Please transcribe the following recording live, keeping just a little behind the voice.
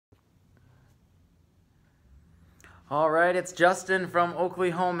All right, it's Justin from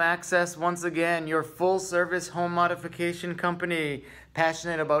Oakley Home Access once again, your full-service home modification company,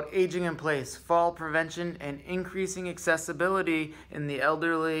 passionate about aging in place, fall prevention, and increasing accessibility in the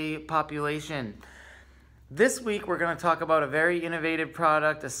elderly population. This week, we're going to talk about a very innovative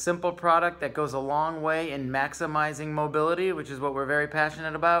product, a simple product that goes a long way in maximizing mobility, which is what we're very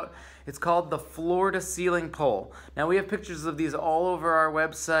passionate about. It's called the floor-to-ceiling pole. Now, we have pictures of these all over our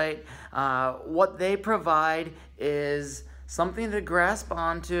website. What they provide is something to grasp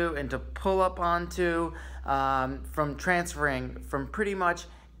onto and to pull up onto from transferring from pretty much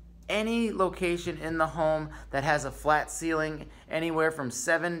any location in the home that has a flat ceiling, anywhere from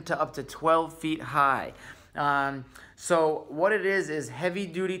 7 to up to 12 feet high. So what it is heavy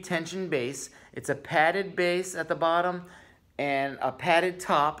duty tension base. It's a padded base at the bottom and a padded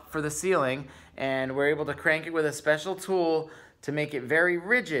top for the ceiling, and we're able to crank it with a special tool to make it very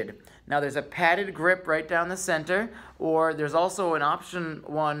rigid. Now there's a padded grip right down the center, or there's also an option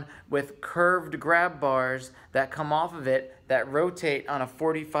one with curved grab bars that come off of it that rotate on a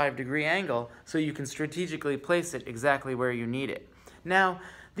 45-degree angle, so you can strategically place it exactly where you need it. Now,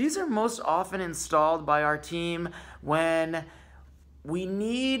 these are most often installed by our team when we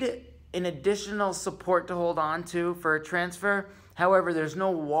need an additional support to hold on to for a transfer. However, there's no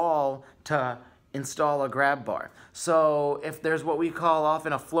wall to install a grab bar. So if there's what we call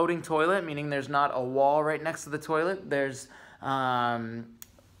often a floating toilet, meaning there's not a wall right next to the toilet, there's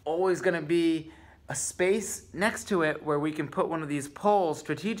always going to be a space next to it where we can put one of these poles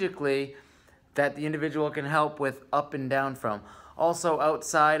strategically that the individual can help with up and down from. Also,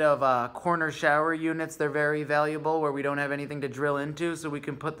 outside of corner shower units, they're very valuable where we don't have anything to drill into, so we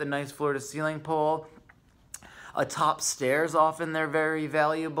can put the nice floor-to-ceiling pole. Atop stairs, often they're very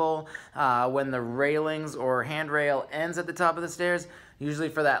valuable when the railings or handrail ends at the top of the stairs. Usually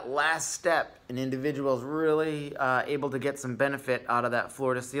for that last step, an individual is really able to get some benefit out of that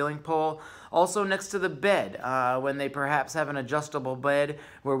floor-to-ceiling pole. Also next to the bed, when they perhaps have an adjustable bed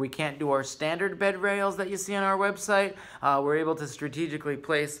where we can't do our standard bed rails that you see on our website, we're able to strategically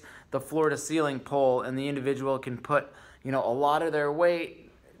place the floor-to-ceiling pole, and the individual can put, a lot of their weight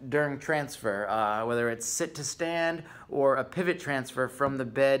during transfer, whether it's sit to stand or a pivot transfer from the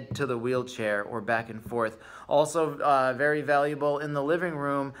bed to the wheelchair or back and forth. Also very valuable in the living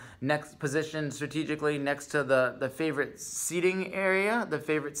room, positioned strategically next to the favorite seating area, the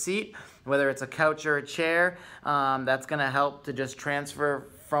favorite seat, whether it's a couch or a chair. That's going to help to just transfer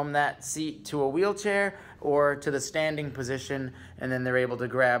from that seat to a wheelchair or to the standing position, and then they're able to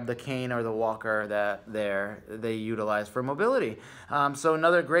grab the cane or the walker that they utilize for mobility. So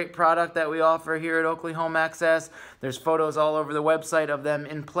another great product that we offer here at Oakley Home Access. There's photos all over the website of them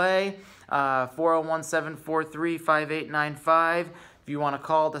in play. 401-743-5895. If you want to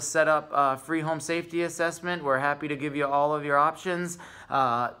call to set up a free home safety assessment, we're happy to give you all of your options.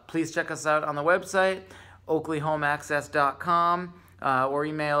 Please check us out on the website, oakleyhomeaccess.com. Or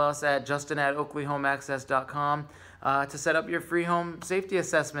email us at justin@oakleyhomeaccess.com to set up your free home safety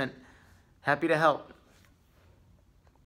assessment. Happy to help.